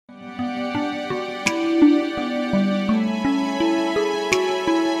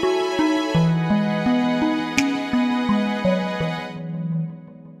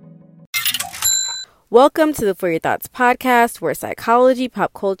Welcome to the For Your Thoughts podcast, where psychology,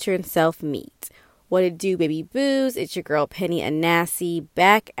 pop culture, and self meet. What it do, baby boos? It's your girl Penny Anasi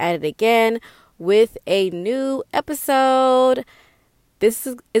back at it again with a new episode. This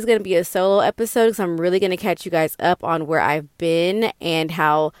is going to be a solo episode because I'm really going to catch you guys up on where I've been and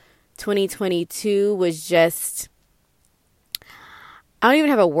how 2022 was just, I don't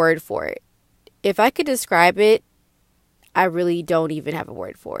even have a word for it. If I could describe it, I really don't even have a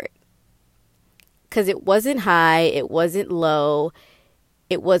word for it. Because it wasn't high, it wasn't low,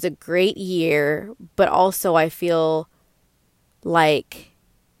 it was a great year, but also I feel like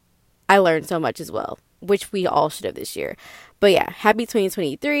I learned so much as well, which we all should have this year. But yeah, happy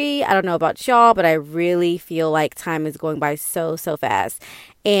 2023. I don't know about y'all, but I really feel like time is going by so fast.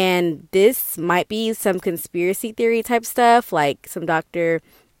 And this might be some conspiracy theory type stuff, like some Dr.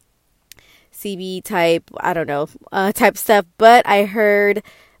 CB type, I don't know, type stuff. But I heard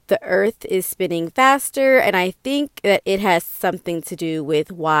the earth is spinning faster, and I think that it has something to do with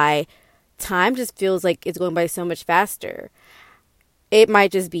why time just feels like it's going by so much faster. It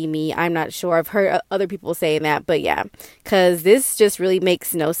might just be me. I'm not sure. I've heard other people saying that, but yeah, because this just really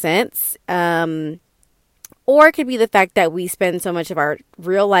makes no sense. Or it could be the fact that we spend so much of our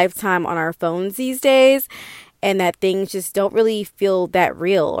real life time on our phones these days, and that things just don't really feel that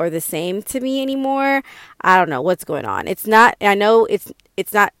real or the same to me anymore. I don't know what's going on. It's not, I know it's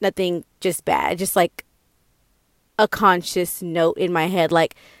not nothing just bad, just like a conscious note in my head,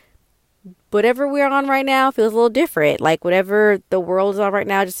 like whatever we're on right now feels a little different. Like whatever the world is on right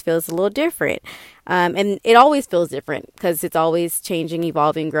now just feels a little different. And it always feels different because it's always changing,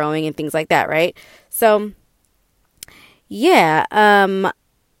 evolving, growing, and things like that, right? So yeah,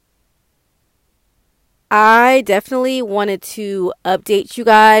 I definitely wanted to update you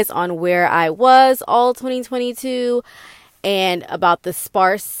guys on where I was all 2022 and about the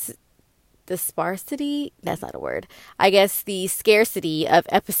sparsity, that's not a word. I guess the scarcity of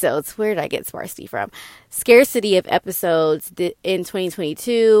episodes. Where did I get sparsity from? Scarcity of episodes in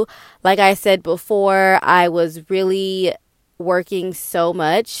 2022. Like I said before, I was really working so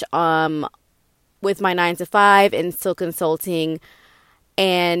much with my 9 to 5 and still consulting,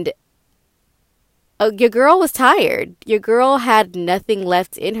 and your girl was tired. Your girl had nothing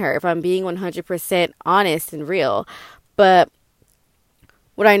left in her, if I'm being 100% honest and real. But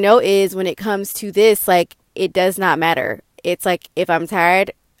what I know is when it comes to this, like, it does not matter. It's like, if I'm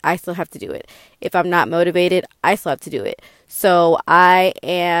tired, I still have to do it. If I'm not motivated, I still have to do it. So I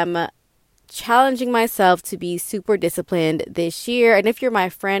am challenging myself to be super disciplined this year. And if you're my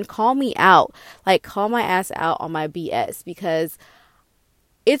friend, call me out. Like, call my ass out on my BS, because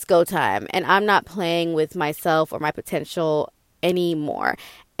it's go time and I'm not playing with myself or my potential anymore.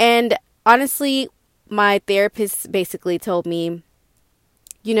 And honestly, my therapist basically told me,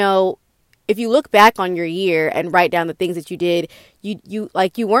 you know, if you look back on your year and write down the things that you did, you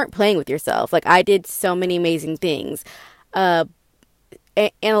weren't playing with yourself. Like, I did so many amazing things, and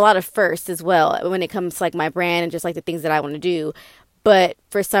a lot of firsts as well when it comes to like my brand and just like the things that I want to do. But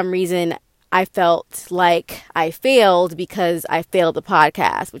for some reason, I felt like I failed because I failed the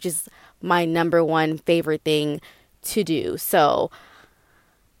podcast, which is my number one favorite thing to do. So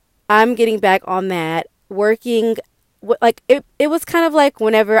I'm getting back on that, working. Like it was kind of like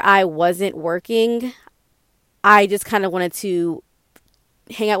whenever I wasn't working, I just kind of wanted to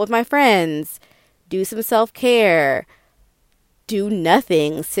hang out with my friends, do some self-care, do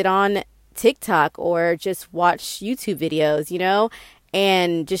nothing, sit on TikTok or just watch YouTube videos,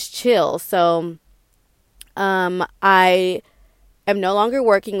 and just chill. So I am no longer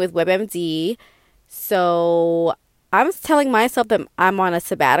working with WebMD. So I'm telling myself that I'm on a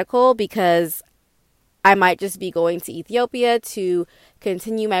sabbatical because I might just be going to Ethiopia to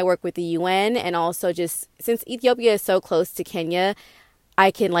continue my work with the UN, and also just since Ethiopia is so close to Kenya,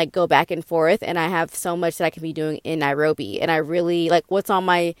 I can like go back and forth, and I have so much that I can be doing in Nairobi. And I really like what's on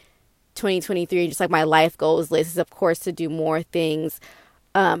my 2023, just like my life goals list, is of course to do more things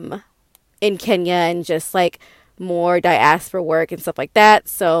in Kenya and just like more diaspora work and stuff like that.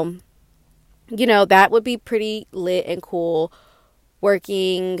 So that would be pretty lit and cool,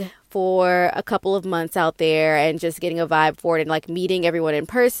 working for a couple of months out there and just getting a vibe for it and like meeting everyone in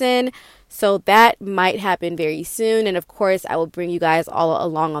person. So that might happen very soon. And of course, I will bring you guys all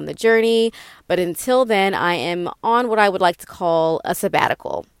along on the journey. But until then, I am on what I would like to call a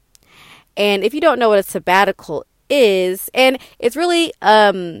sabbatical. And if you don't know what a sabbatical is, and it's really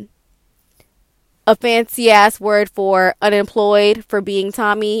a fancy ass word for unemployed, for being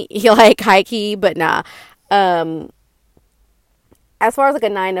Tommy, like high key, but nah. As far as like a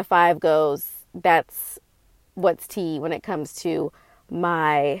 9 to 5 goes, that's what's tea when it comes to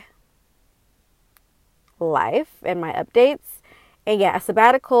my life and my updates. And yeah, a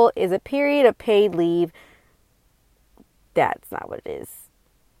sabbatical is a period of paid leave. That's not what it is,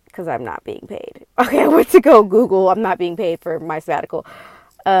 because I'm not being paid. Okay, I went to go Google. I'm not being paid for my sabbatical.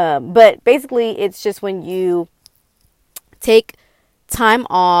 But basically, it's just when you take time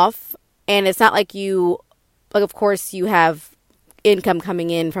off, and it's not like you, like, of course, you have income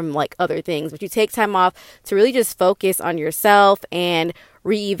coming in from like other things, but you take time off to really just focus on yourself and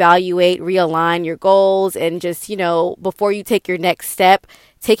reevaluate, realign your goals, and just, before you take your next step,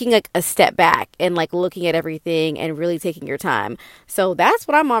 taking like a step back and like looking at everything and really taking your time. So that's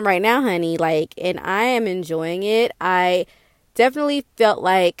what I'm on right now, honey. Like, and I am enjoying it. I definitely felt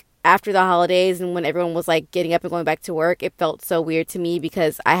like after the holidays and when everyone was like getting up and going back to work, it felt so weird to me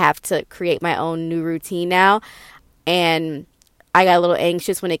because I have to create my own new routine now. And I got a little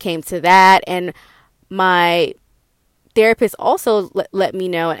anxious when it came to that. And my therapist also let me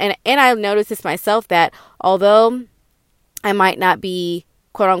know, and I noticed this myself, that although I might not be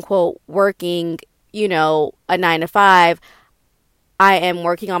quote unquote working, a 9 to 5, I am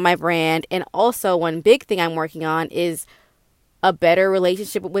working on my brand. And also one big thing I'm working on is a better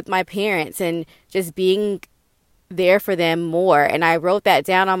relationship with my parents and just being there for them more. And I wrote that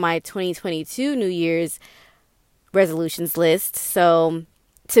down on my 2022 New Year's resolutions list. So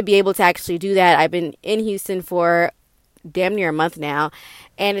to be able to actually do that, I've been in Houston for damn near a month now.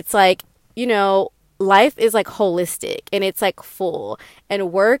 And it's like, life is like holistic and it's like full,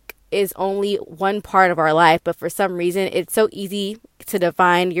 and work is only one part of our life. But for some reason, it's so easy to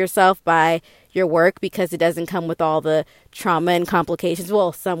define yourself by your work because it doesn't come with all the trauma and complications.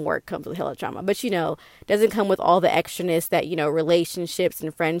 Well, some work comes with hella trauma, but doesn't come with all the extraness that, relationships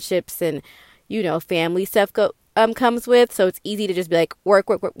and friendships and, family stuff comes with. So it's easy to just be like work,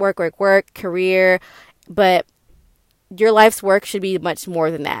 career. But your life's work should be much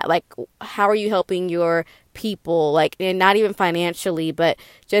more than that. Like, how are you helping your people? Like, and not even financially, but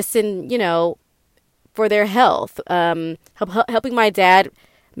just in, for their health. Helping my dad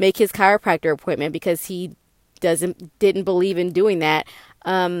make his chiropractor appointment because he didn't believe in doing that.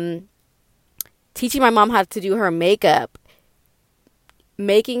 Teaching my mom how to do her makeup.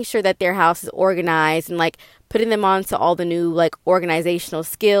 Making sure that their house is organized and like putting them on to all the new like organizational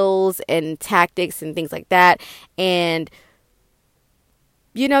skills and tactics and things like that. And,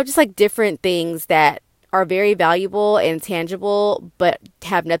 just like different things that are very valuable and tangible, but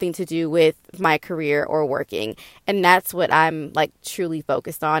have nothing to do with my career or working. And that's what I'm like truly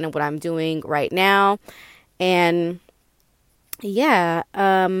focused on and what I'm doing right now. And yeah,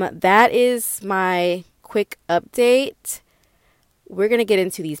 that is my quick update. We're going to get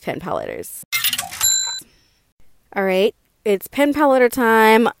into these pen pal letters. All right, it's pen pal letter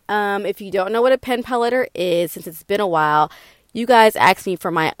time. If you don't know what a pen pal letter is, since it's been a while, you guys asked me for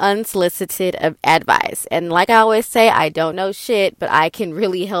my unsolicited advice. And like I always say, I don't know shit, but I can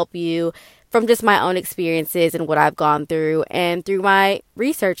really help you from just my own experiences and what I've gone through and through my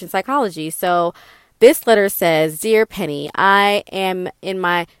research in psychology. So this letter says, Dear Penny, I am in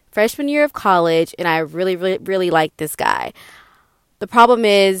my freshman year of college and I really, really, really like this guy. The problem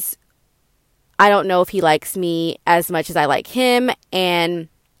is I don't know if he likes me as much as I like him, and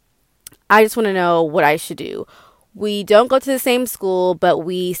I just want to know what I should do. We don't go to the same school, but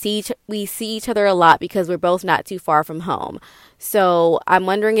we see each other a lot because we're both not too far from home. So I'm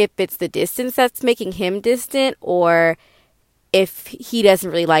wondering if it's the distance that's making him distant, or if he doesn't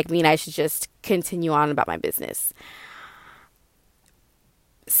really like me and I should just continue on about my business.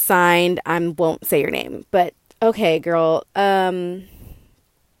 Signed, I won't say your name, but okay, girl.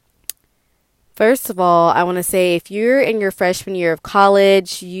 First of all, I want to say if you're in your freshman year of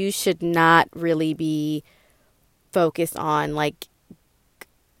college, you should not really be focused on like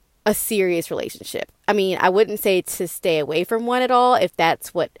a serious relationship. I mean, I wouldn't say to stay away from one at all if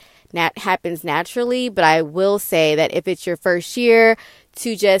that's what happens naturally, but I will say that if it's your first year,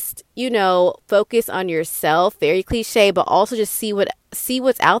 to just, focus on yourself, very cliche, but also just see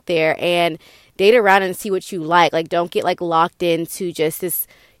what's out there and date around and see what you like. Like, don't get like locked into just this,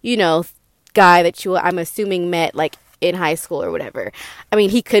 guy that I'm assuming met like in high school or whatever. I mean,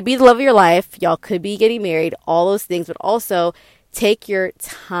 he could be the love of your life. Y'all could be getting married, all those things, but also take your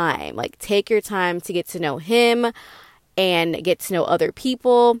time. Like, take your time to get to know him and get to know other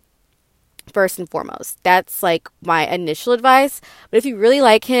people first and foremost. That's like my initial advice. But if you really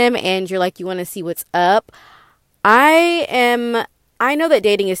like him and you're like, you want to see what's up, I know that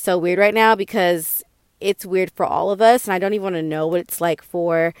dating is so weird right now because it's weird for all of us, and I don't even want to know what it's like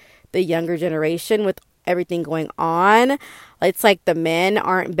for the younger generation with everything going on. It's like the men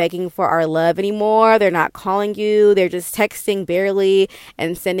aren't begging for our love anymore. They're not calling you. They're just texting barely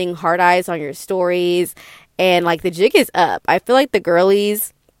and sending heart eyes on your stories. And like the jig is up. I feel like the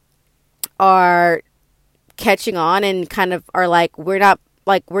girlies are catching on and kind of are like, we're not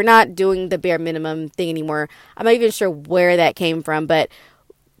doing the bare minimum thing anymore. I'm not even sure where that came from, but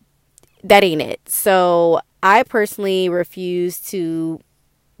that ain't it. So I personally refuse to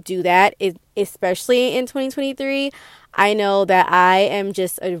do that, especially in 2023. I know that I am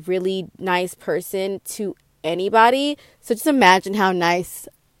just a really nice person to anybody. So just imagine how nice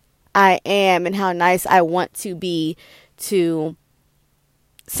I am and how nice I want to be to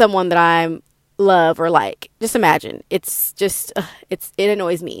someone that I'm love or like. Just imagine. It's just it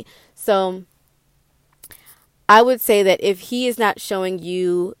annoys me. So I would say that if he is not showing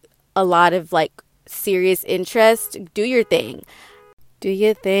you a lot of like serious interest, do your thing. Do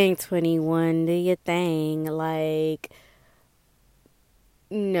your thing, 21. Do your thing. Like,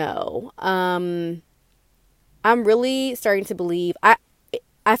 no. I'm really starting to believe. I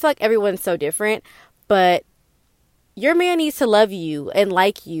feel like everyone's so different, but your man needs to love you and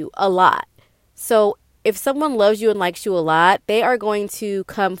like you a lot. So if someone loves you and likes you a lot, they are going to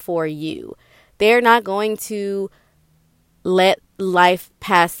come for you. They're not going to let life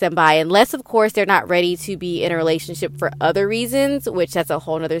pass them by, unless of course they're not ready to be in a relationship for other reasons, which that's a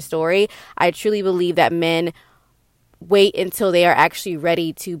whole nother story. I truly believe that men wait until they are actually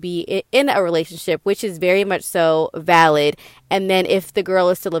ready to be in a relationship, which is very much so valid. And then if the girl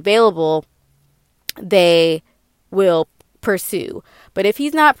is still available, they will pursue. But if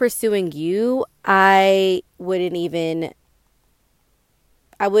he's not pursuing you, I would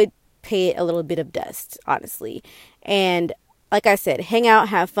pay it a little bit of dust, honestly. And like I said, hang out,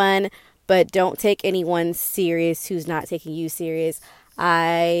 have fun, but don't take anyone serious who's not taking you serious.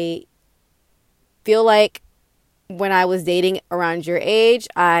 I feel like when I was dating around your age,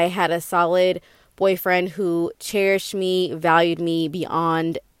 I had a solid boyfriend who cherished me, valued me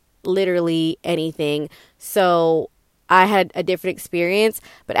beyond literally anything. So I had a different experience.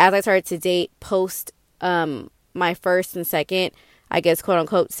 But as I started to date post my first and second, I guess, quote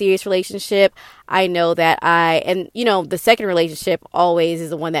unquote, serious relationship, I know that the second relationship always is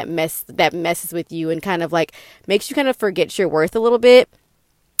the one that messes with you and kind of like makes you kind of forget your worth a little bit.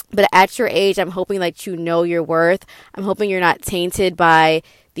 But at your age, I'm hoping like you know your worth. I'm hoping you're not tainted by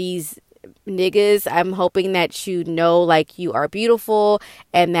these niggas. I'm hoping that you know like you are beautiful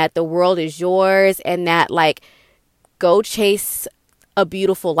and that the world is yours, and that like go chase a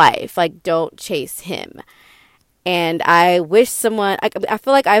beautiful life. Like, don't chase him. And I wish someone, I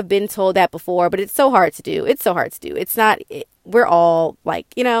feel like I've been told that before, but it's so hard to do. It's not, we're all like,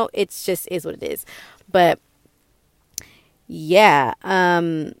 it's just is what it is. But yeah,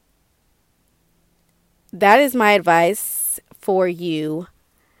 that is my advice for you.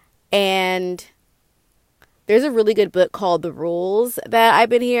 And there's a really good book called The Rules that I've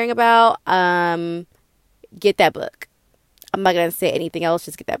been hearing about. Get that book. I'm not going to say anything else.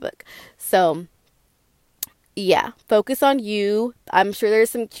 Just get that book. So yeah, focus on you. I'm sure there's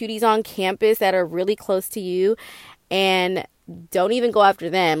some cuties on campus that are really close to you, and don't even go after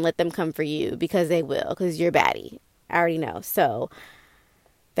them. Let them come for you, because they will, because you're baddie. I already know. So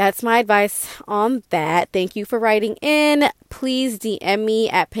that's my advice on that. Thank you for writing in. Please DM me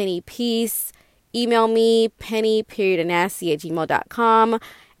at Penny Peace. Email me penny.nasty@gmail.com,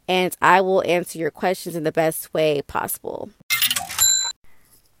 and I will answer your questions in the best way possible.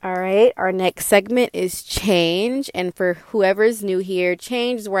 All right, our next segment is Change. And for whoever's new here,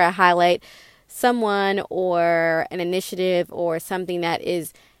 Change is where I highlight someone or an initiative or something that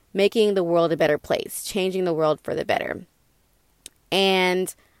is making the world a better place, changing the world for the better.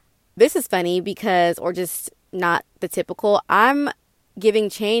 And this is funny because, or just not the typical, I'm giving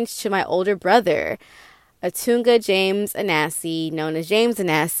change to my older brother, Atunga James Anasi, known as James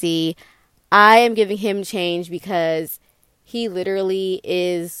Anasi. I am giving him change because he literally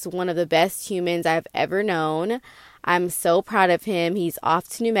is one of the best humans I've ever known. I'm so proud of him. He's off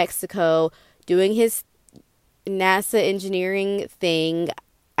to New Mexico doing his NASA engineering thing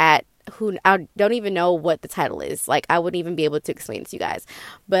at who I don't even know what the title is. Like, I wouldn't even be able to explain it to you guys.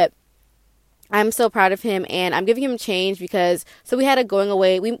 But I'm so proud of him, and I'm giving him change because, so we had a going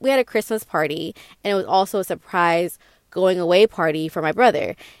away, we had a Christmas party, and it was also a surprise going away party for my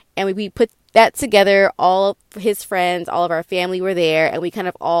brother. And we put that together. All of his friends, all of our family were there, and we kind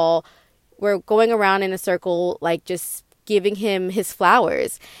of all were going around in a circle, like just giving him his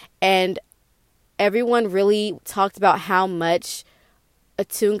flowers. And everyone really talked about how much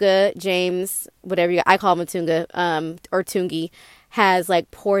Atunga James, whatever I call him Atunga, or Tungi, has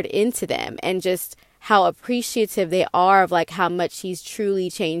like poured into them, and just how appreciative they are of like how much he's truly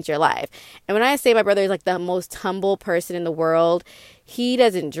changed your life. And when I say my brother is like the most humble person in the world, he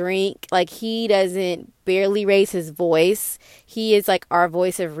doesn't drink, like he doesn't barely raise his voice. He is like our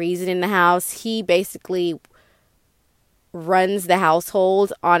voice of reason in the house. He basically runs the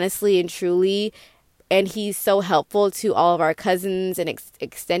household, honestly and truly. And he's so helpful to all of our cousins and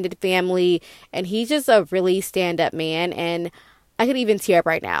extended family. And he's just a really stand-up man. And I could even tear up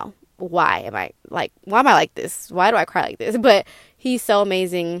right now. Why am I like this? Why do I cry like this? But he's so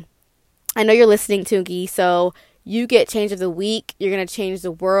amazing. I know you're listening, Tungi. So you get change of the week. You're going to change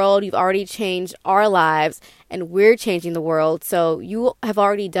the world. You've already changed our lives. And we're changing the world. So you have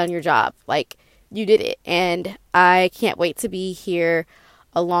already done your job. Like, you did it. And I can't wait to be here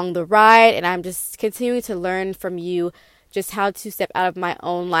along the ride, and I'm just continuing to learn from you just how to step out of my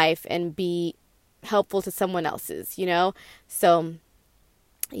own life and be helpful to someone else's, you know? So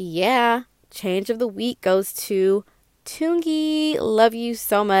yeah, change of the week goes to Tungi. Love you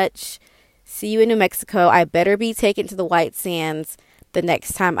so much. See you in New Mexico. I better be taken to the White Sands the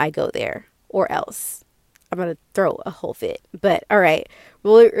next time I go there, or else I'm going to throw a whole fit. But all right,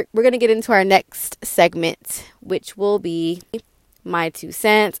 we're going to get into our next segment, which will be my 2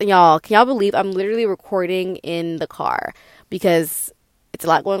 cents. And y'all, can y'all believe I'm literally recording in the car because it's a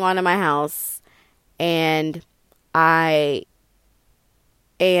lot going on in my house, and I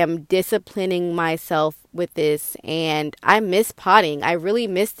am disciplining myself with this, and I miss potting. I really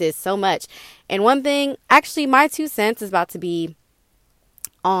miss this so much. And one thing, actually, my 2 cents is about to be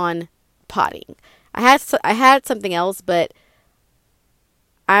on potting. I had something else, but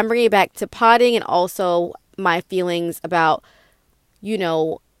I'm bringing it back to potting, and also my feelings about, you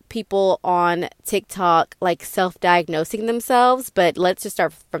know, people on TikTok like self-diagnosing themselves. But let's just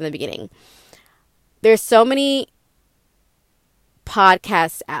start from the beginning. There's so many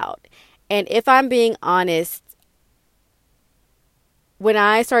podcasts out, and if I'm being honest, when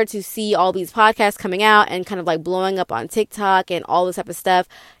I started to see all these podcasts coming out and kind of like blowing up on TikTok and all this type of stuff,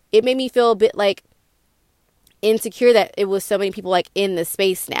 it made me feel a bit like insecure that it was so many people like in the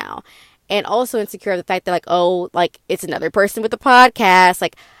space now. And also insecure of the fact that like, oh, like it's another person with a podcast.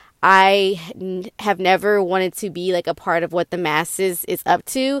 Like have never wanted to be like a part of what the masses is up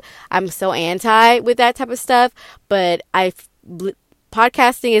to. I'm so anti with that type of stuff. But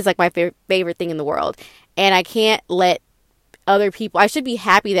podcasting is like my favorite thing in the world. And I can't let other people, I should be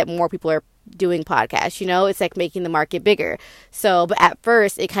happy that more people are doing podcasts, you know? It's like making the market bigger. So, but at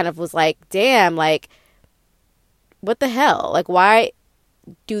first it kind of was like, damn, like, what the hell? Like, why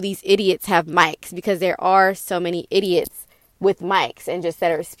do these idiots have mics? Because there are so many idiots with mics and just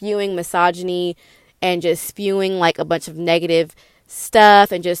that are spewing misogyny and just spewing like a bunch of negative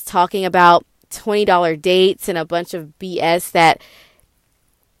stuff and just talking about $20 dates and a bunch of BS that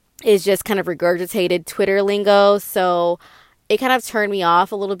is just kind of regurgitated Twitter lingo. So it kind of turned me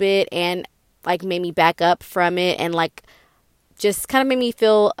off a little bit and like made me back up from it and like just kind of made me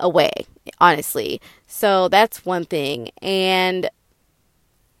feel away, honestly. So that's one thing. And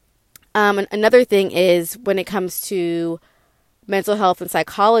another thing is when it comes to mental health and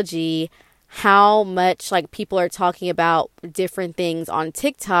psychology, how much like people are talking about different things on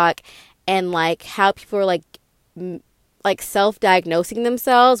TikTok and like how people are like self-diagnosing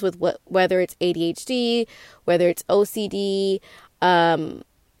themselves with whether it's ADHD, whether it's OCD,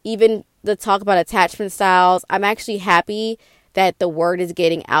 even the talk about attachment styles. I'm actually happy that the word is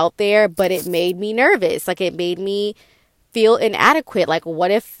getting out there, but it made me nervous. Like it made me feel inadequate. Like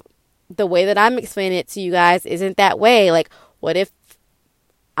what if the way that I'm explaining it to you guys isn't that way? Like, what if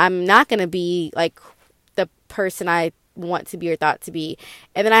I'm not going to be like the person I want to be or thought to be?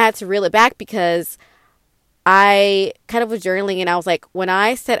 And then I had to reel it back because I kind of was journaling and I was like, when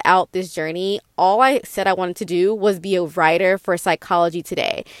I set out this journey, all I said I wanted to do was be a writer for Psychology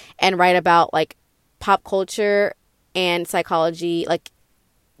Today and write about like pop culture and psychology, like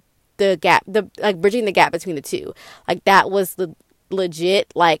the gap, like bridging the gap between the two. Like that was the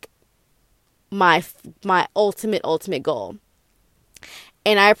legit, like my ultimate goal.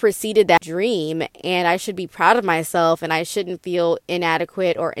 And I preceded that dream, and I should be proud of myself, and I shouldn't feel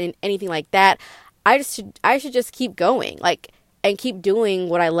inadequate or anything like that. I should just keep going, like, and keep doing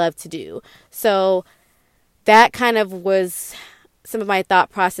what I love to do. So that kind of was some of my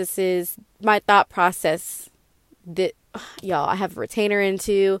thought processes. My thought process that, y'all, I have a retainer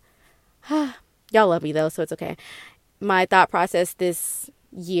into. Y'all love me though, so it's okay. My thought process this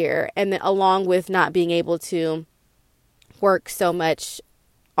year, and then along with not being able to work so much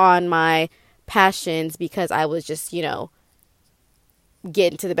on my passions because I was just, you know,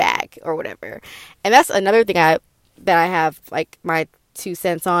 getting to the bag or whatever. And that's another thing that I have like my 2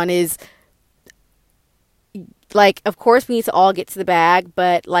 cents on is like, of course we need to all get to the bag,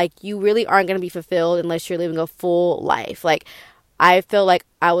 but like you really aren't going to be fulfilled unless you're living a full life. Like, I feel like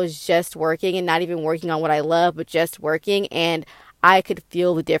I was just working and not even working on what I love, but just working, and I could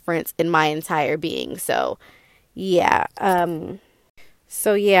feel the difference in my entire being. So yeah. I'm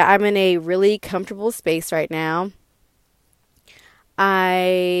in a really comfortable space right now.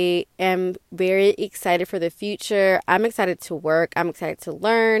 I am very excited for the future. I'm excited to work. I'm excited to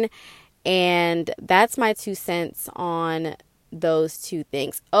learn. And that's my 2 cents on those two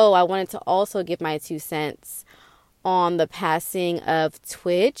things. Oh, I wanted to also give my 2 cents on the passing of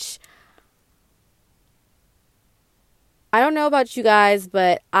Twitch. I don't know about you guys,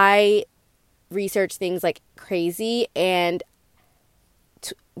 but I research things like crazy, and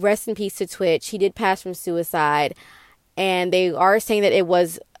rest in peace to Twitch. He did pass from suicide, and they are saying that it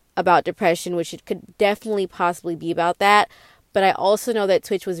was about depression, which it could definitely possibly be about that. But I also know that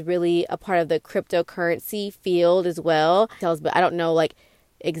Twitch was really a part of the cryptocurrency field as well. But I don't know like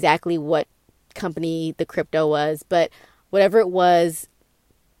exactly what company the crypto was, but whatever it was,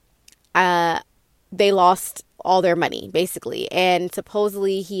 they lost all their money basically. And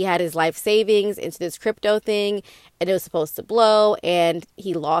supposedly he had his life savings into this crypto thing, and it was supposed to blow, and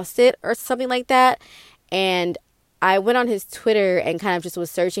he lost it or something like that. And I went on his Twitter and kind of just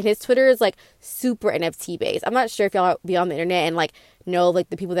was searching. His Twitter is like super NFT based. I'm not sure if y'all be on the internet and like know like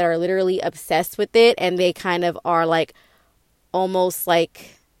the people that are literally obsessed with it, and they kind of are like almost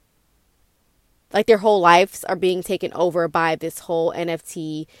like their whole lives are being taken over by this whole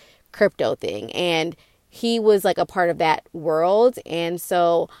NFT crypto thing. And he was like a part of that world. And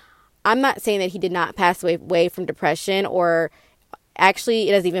so I'm not saying that he did not pass away from depression, or actually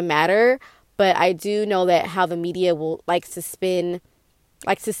it doesn't even matter. But I do know that how the media will likes to spin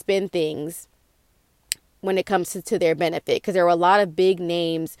things when it comes to their benefit. Because there were a lot of big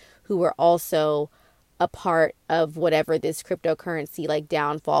names who were also a part of whatever this cryptocurrency like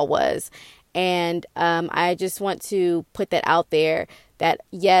downfall was. And I just want to put that out there that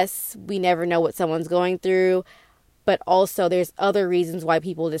yes, we never know what someone's going through, but also there's other reasons why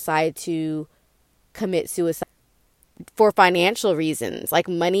people decide to commit suicide. For financial reasons. Like,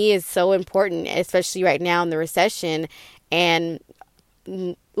 money is so important, especially right now in the recession, and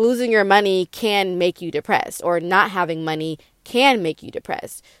losing your money can make you depressed, or not having money can make you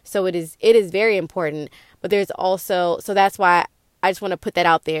depressed. So it is very important. But there's also, so that's why I just want to put that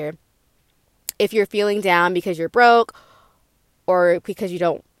out there. If you're feeling down because you're broke, or because you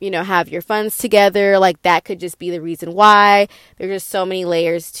don't, have your funds together, like that could just be the reason why. There's just so many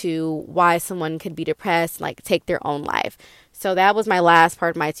layers to why someone could be depressed, like take their own life. So that was my last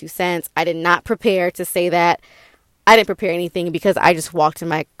part of my 2 cents. I did not prepare to say that. I didn't prepare anything because I just walked in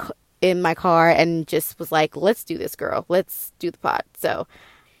my car and just was like, let's do this, girl. Let's do the pod. So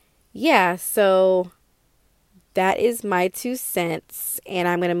yeah, so that is my 2 cents, and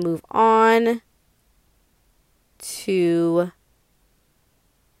I'm going to move on to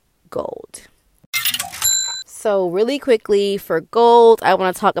gold. So really quickly for gold, I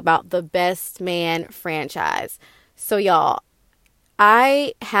want to talk about the Best Man franchise. So y'all,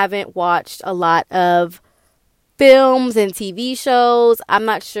 I haven't watched a lot of films and TV shows. I'm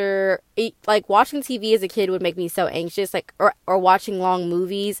not sure, like watching TV as a kid would make me so anxious, like or watching long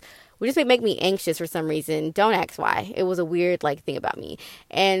movies would just make me anxious for some reason. Don't ask why. It was a weird like thing about me.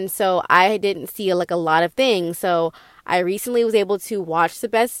 And so I didn't see like a lot of things. So I recently was able to watch The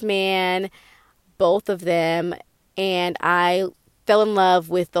Best Man, both of them, and I fell in love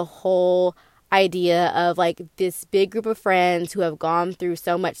with the whole idea of like this big group of friends who have gone through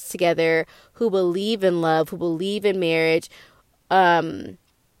so much together, who believe in love, who believe in marriage, who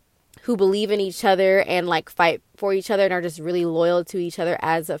believe in each other and like fight for each other and are just really loyal to each other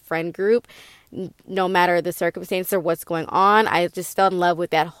as a friend group, no matter the circumstance or what's going on. I just fell in love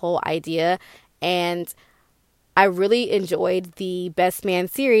with that whole idea, and I really enjoyed the Best Man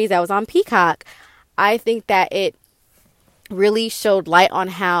series that was on Peacock. I think that it really showed light on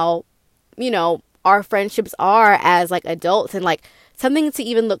how, our friendships are as like adults, and like something to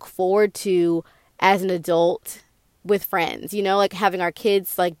even look forward to as an adult with friends, like having our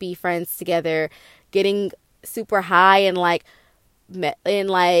kids like be friends together, getting super high and like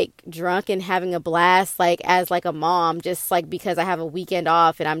drunk and having a blast like as like a mom, just like because I have a weekend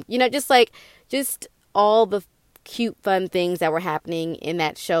off and I'm just all the cute fun things that were happening in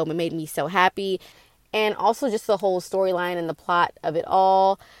that show made me so happy. And also just the whole storyline and the plot of it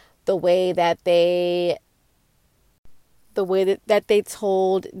all, the way that they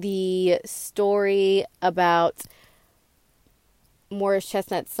told the story about Morris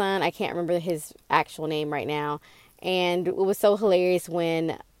Chestnut's son. I can't remember his actual name right now. And it was so hilarious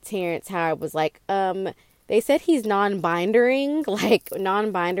when Terrence Howard was like, They said he's non-bindering. Like,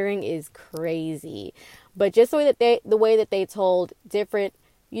 non-bindering is crazy. But just the way that they told different,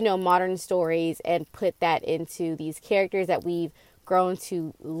 modern stories and put that into these characters that we've grown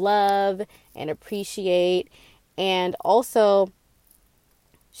to love and appreciate, and also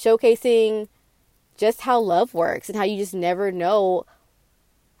showcasing just how love works and how you just never know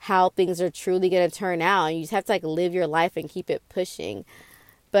how things are truly going to turn out. And you just have to live your life and keep it pushing.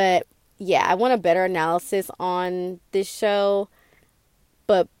 But yeah, I want a better analysis on this show.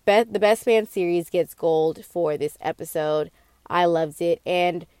 But the Best Man series gets gold for this episode. I loved it.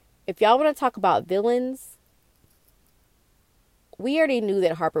 And if y'all want to talk about villains, we already knew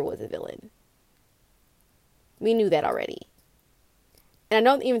that Harper was a villain. We knew that already. And I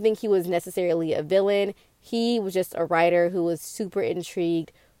don't even think he was necessarily a villain. He was just a writer who was super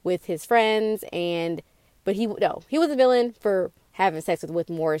intrigued with his friends. But he was a villain for having sex with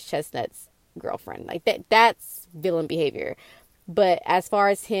Morris Chestnut's girlfriend. That's villain behavior. But as far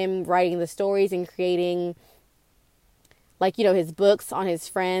as him writing the stories and creating his books on his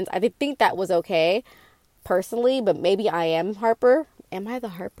friends, I think that was okay personally. But maybe I am Harper. Am I the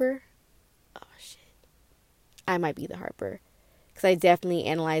Harper? Oh shit, I might be the Harper, because I definitely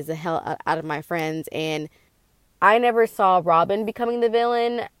analyze the hell out of my friends, and I never saw Robin becoming the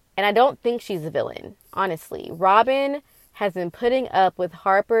villain. And I don't think she's a villain, honestly. Robin has been putting up with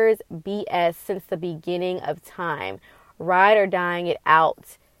Harper's BS since the beginning of time. Ride or dying it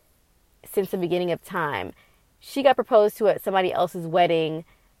out since the beginning of time. She got proposed to at somebody else's wedding.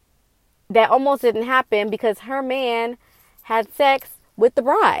 That almost didn't happen because her man had sex with the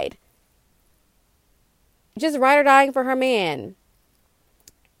bride. Just ride or dying for her man.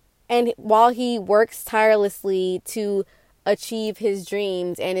 And while he works tirelessly to achieve his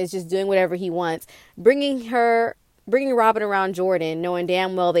dreams and is just doing whatever he wants, bringing Robin around Jordan, knowing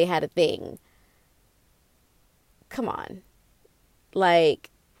damn well they had a thing. Come on.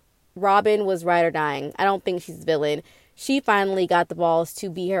 Robin was ride or dying. I don't think she's a villain. She finally got the balls to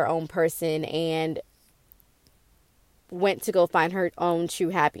be her own person and went to go find her own true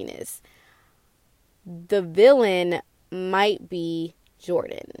happiness. The villain might be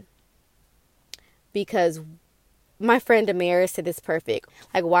Jordan, because my friend Damaris said this perfect.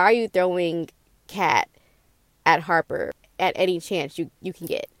 Why are you throwing Kat at Harper at any chance you can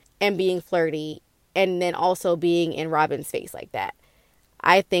get, and being flirty, and then also being in Robin's face like that?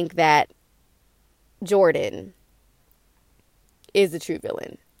 I think that Jordan is the true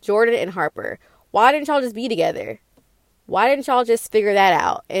villain. Jordan and Harper. Why didn't y'all just be together? Why didn't y'all just figure that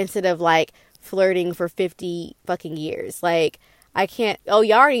out instead of flirting for 50 fucking years? I can't. Oh,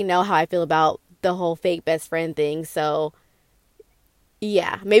 y'all already know how I feel about the whole fake best friend thing. So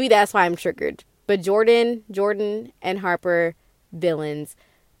yeah, maybe that's why I'm triggered. But Jordan and Harper, villains.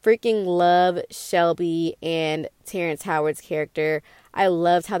 Freaking love Shelby and Terrence Howard's character. I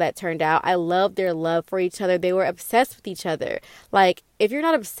loved how that turned out. I loved their love for each other. They were obsessed with each other. If you're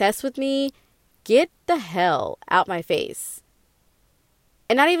not obsessed with me, get the hell out my face.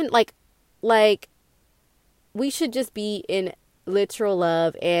 And not even we should just be in literal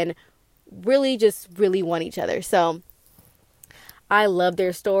love and really want each other. So I loved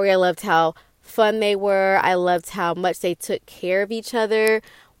their story. I loved how fun they were. I loved how much they took care of each other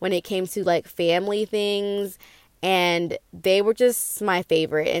when it came to family things, and they were just my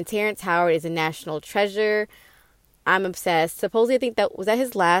favorite. And Terrence Howard is a national treasure. I'm obsessed. Supposedly, I think that was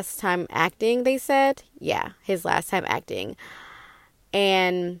his last time acting, they said. Yeah, his last time acting.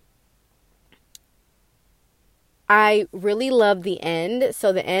 And I really loved the end.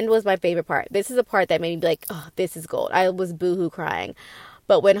 So the end was my favorite part. This is a part that made me be like, oh, this is gold. I was boohoo crying.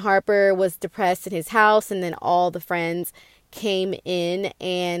 But when Harper was depressed in his house, and then all the friends came in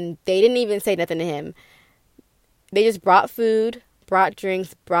and they didn't even say nothing to him. They just brought food, brought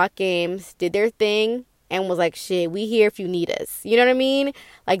drinks, brought games, did their thing, and was like, shit, we here if you need us. You know what I mean?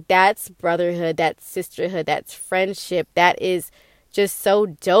 That's brotherhood, that's sisterhood, that's friendship. That is just so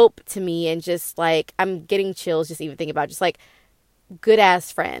dope to me. And just I'm getting chills just even thinking about just good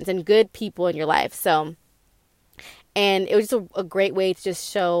ass friends and good people in your life. So, and it was just a great way to just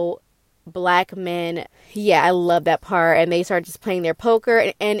show Black men. Yeah, I love that part. And they started just playing their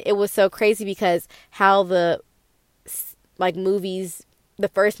poker, and it was so crazy because how the movies, the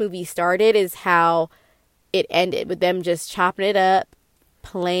first movie started is how it ended, with them just chopping it up,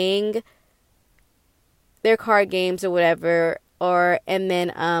 playing their card games or whatever, or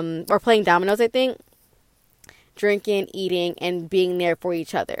playing dominoes, I think, drinking, eating, and being there for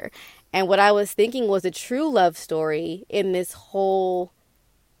each other. And what I was thinking was a true love story in this whole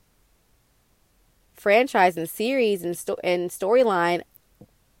franchise and series and storyline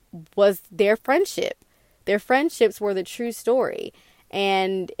was their friendship. their friendships were the true story.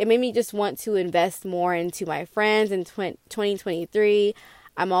 And it made me just want to invest more into my friends in 2023.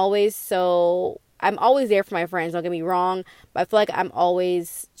 I'm always there for my friends, don't get me wrong, but I feel like I'm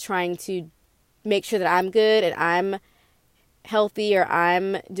always trying to make sure that I'm good and I'm healthy, or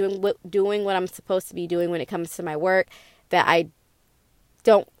I'm doing what I'm supposed to be doing when it comes to my work, that I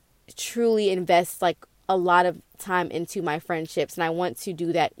don't truly invest like a lot of time into my friendships, and I want to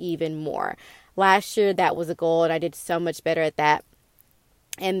do that even more. Last year that was a goal and I did so much better at that.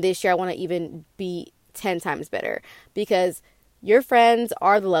 And this year I want to even be 10 times better, because your friends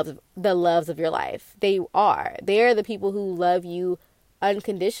are the loves of your life. They are the people who love you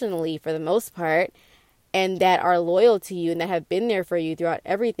unconditionally for the most part, and that are loyal to you and that have been there for you throughout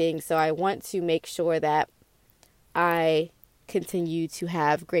everything. So I want to make sure that I continue to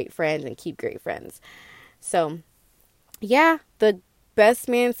have great friends and keep great friends. So yeah, the Best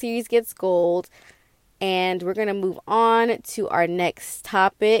Man series gets gold. And we're going to move on to our next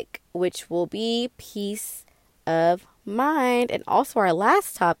topic, which will be peace of mind. And also our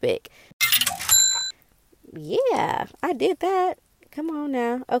last topic. Yeah, I did that. Come on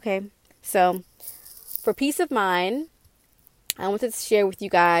now. Okay. So for peace of mind, I wanted to share with you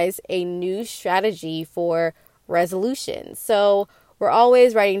guys a new strategy for resolution. So we're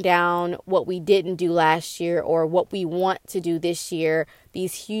always writing down what we didn't do last year or what we want to do this year,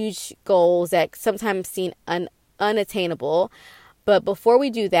 these huge goals that sometimes seem unattainable. But before we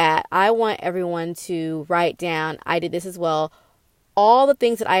do that, I want everyone to write down, I did this as well, all the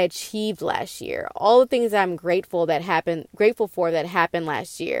things that I achieved last year, all the things that I'm grateful for that happened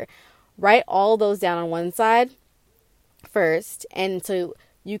last year. Write all those down on one side first, and so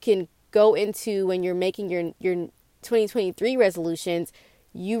you can go into, when you're making your 2023 resolutions,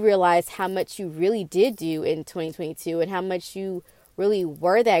 you realize how much you really did do in 2022 and how much you really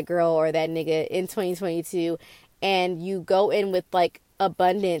were that girl or that nigga in 2022. And you go in with like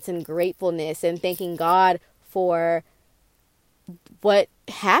abundance and gratefulness and thanking God for what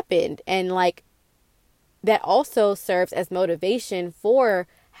happened. And like that also serves as motivation for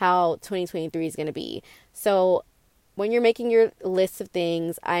how 2023 is going to be. So when you're making your list of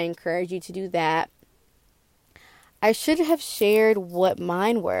things, I encourage you to do that. I should have shared what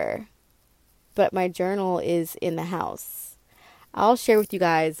mine were, but my journal is in the house. I'll share with you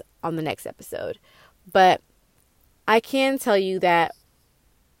guys on the next episode. But I can tell you that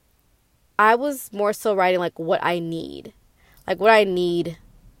I was more so writing like what I need. Like what I need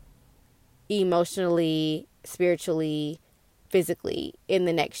emotionally, spiritually, physically in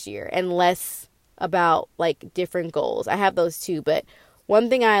the next year, and less about like different goals. I have those too, but one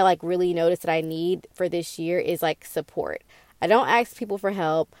thing I like really noticed that I need for this year is like support. I don't ask people for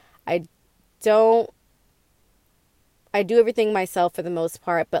help. I do everything myself for the most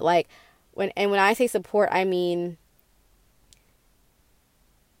part, but like when I say support, I mean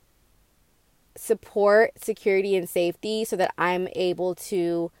support, security, and safety, so that I'm able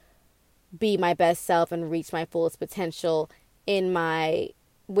to be my best self and reach my fullest potential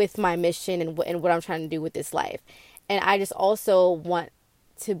with my mission and what I'm trying to do with this life. And I just also want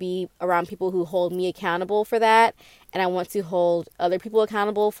to be around people who hold me accountable for that. And I want to hold other people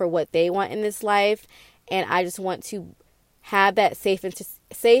accountable for what they want in this life. And I just want to have that safe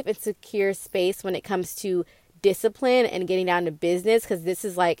and secure space when it comes to discipline and getting down to business. Because this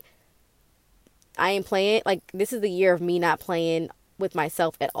is like, this is the year of me not playing with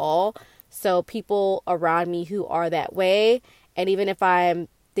myself at all. So people around me who are that way, and even if I'm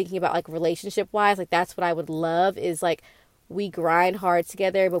thinking about like relationship wise, like that's what I would love, is like we grind hard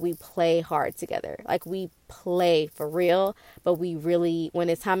together, but we play hard together. Like we play for real, but we really, when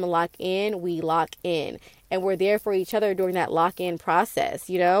it's time to lock in, we lock in, and we're there for each other during that lock in process.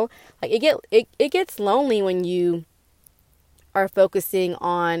 You know, like it gets lonely when you are focusing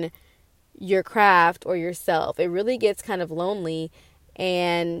on your craft or yourself. It really gets kind of lonely,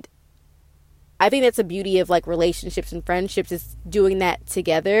 and I think that's the beauty of like relationships and friendships, is doing that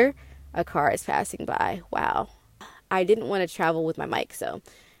together. A car is passing by. Wow. I didn't want to travel with my mic, so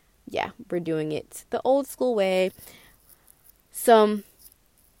yeah, we're doing it the old school way. So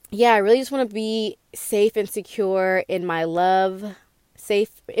yeah, I really just want to be safe and secure in my love,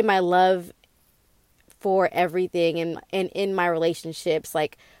 for everything, and in my relationships,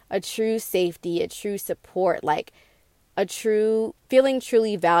 like a true safety, a true support, like a true feeling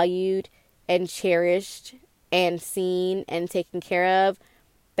truly valued and cherished and seen and taken care of.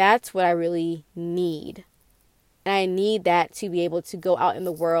 That's what I really need. And I need that to be able to go out in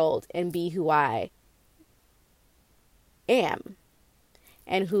the world and be who I am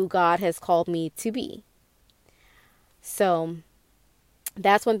and who God has called me to be. So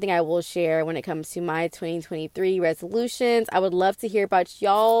that's one thing I will share when it comes to my 2023 resolutions. I would love to hear about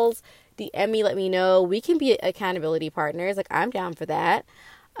y'all's. DM me, let me know. We can be accountability partners. Like, I'm down for that.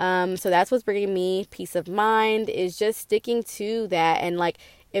 So that's what's bringing me peace of mind, is just sticking to that. And like,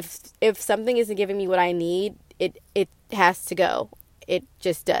 if something isn't giving me what I need, it has to go. It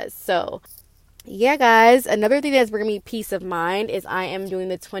just does. So yeah, guys, another thing that's bringing me peace of mind is I am doing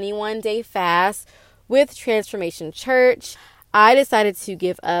the 21-day fast with Transformation Church. I decided to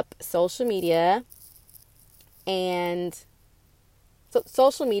give up social media and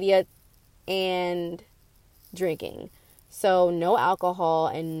drinking. So no alcohol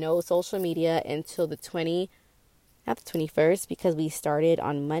and no social media until not the 21st, because we started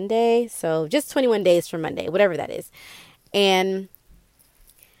on Monday. So just 21 days from Monday, whatever that is. And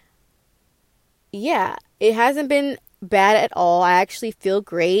yeah, it hasn't been bad at all. I actually feel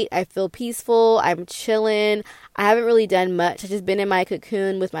great. I feel peaceful. I'm chilling. I haven't really done much. I've just been in my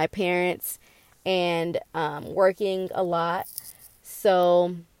cocoon with my parents and working a lot.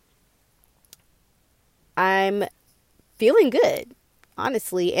 So I'm feeling good,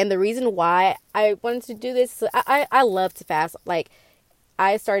 honestly. And the reason why I wanted to do this, I love to fast. Like,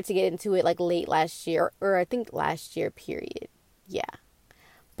 I started to get into it like late last year, or I think last year period. Yeah.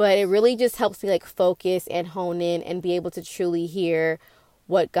 But it really just helps me like focus and hone in and be able to truly hear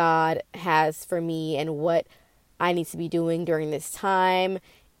what God has for me and what I need to be doing during this time.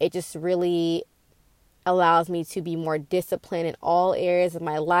 It just really allows me to be more disciplined in all areas of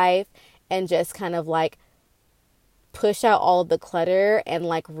my life and just kind of like push out all of the clutter and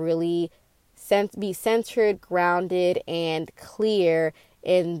like really be centered, grounded, and clear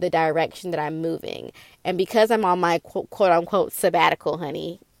in the direction that I'm moving. And because I'm on my quote unquote sabbatical,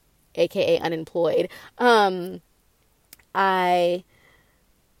 honey, aka unemployed, I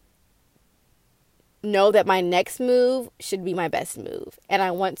know that my next move should be my best move. And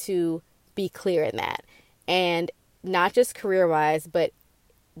I want to be clear in that. And not just career-wise, but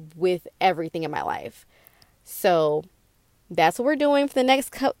with everything in my life. So that's what we're doing for the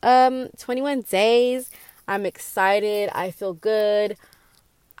next 21 days. I'm excited. I feel good.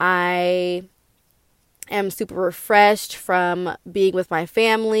 I am super refreshed from being with my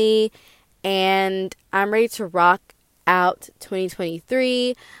family. And I'm ready to rock out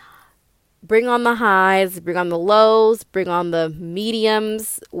 2023. Bring on the highs, bring on the lows, bring on the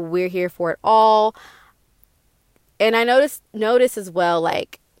mediums. We're here for it all. And I notice as well,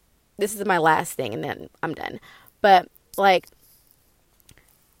 like, this is my last thing and then I'm done. But like,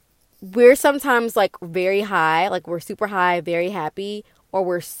 we're sometimes like very high, like we're super high, very happy, or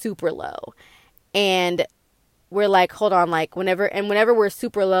we're super low. And we're like, hold on, like whenever we're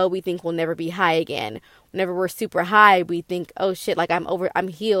super low, we think we'll never be high again. Whenever we're super high, we think, oh shit, like I'm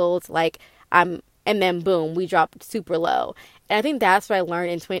healed, like and then boom, we drop super low. And I think that's what I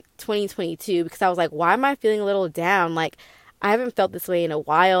learned in 2022, because I was like, why am I feeling a little down? Like, I haven't felt this way in a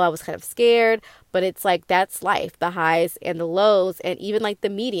while. I was kind of scared, but it's like, that's life, the highs and the lows, and even like the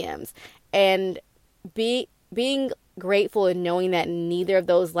mediums. And being grateful and knowing that neither of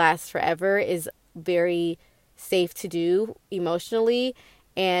those lasts forever is very safe to do emotionally.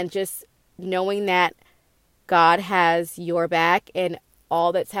 And just knowing that God has your back and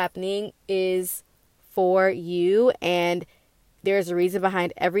all that's happening is for you, and there's a reason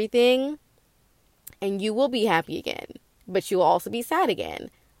behind everything, and you will be happy again. But you'll also be sad again.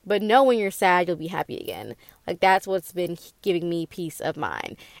 But know when you're sad, you'll be happy again. Like, that's what's been giving me peace of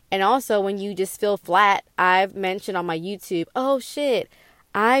mind. And also, when you just feel flat, I've mentioned on my YouTube, oh shit,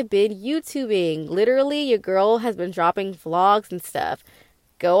 I've been YouTubing. Literally, your girl has been dropping vlogs and stuff.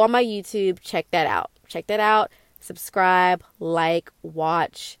 Go on my YouTube, check that out. Subscribe, like,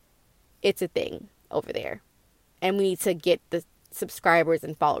 watch. It's a thing over there. And we need to get the subscribers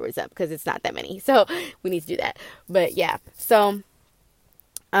and followers up, because it's not that many. So we need to do that. But yeah. So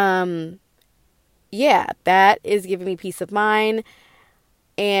yeah, that is giving me peace of mind,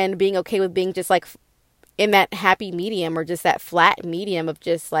 and being okay with being just like in that happy medium, or just that flat medium of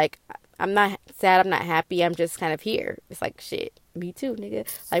just like, I'm not sad, I'm not happy, I'm just kind of here. It's like, shit, me too, nigga.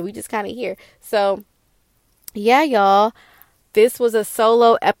 Like, we just kind of here. So yeah, y'all, this was a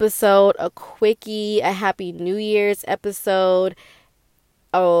solo episode, a quickie, a happy New Year's episode.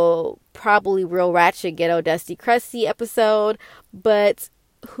 Oh, probably real ratchet, ghetto, dusty, crusty episode, but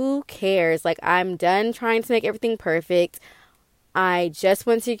who cares? Like, I'm done trying to make everything perfect. I just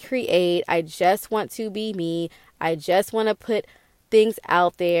want to create. I just want to be me. I just want to put things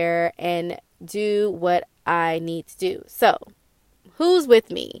out there and do what I need to do. So, who's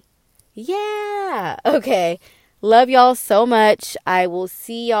with me? Yeah. Okay. Love y'all so much. I will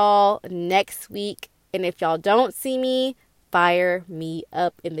see y'all next week. And if y'all don't see me, fire me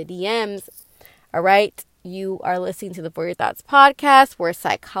up in the DMs. All right. You are listening to the For Your Thoughts podcast, where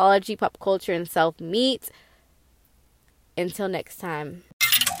psychology, pop culture, and self meet. Until next time.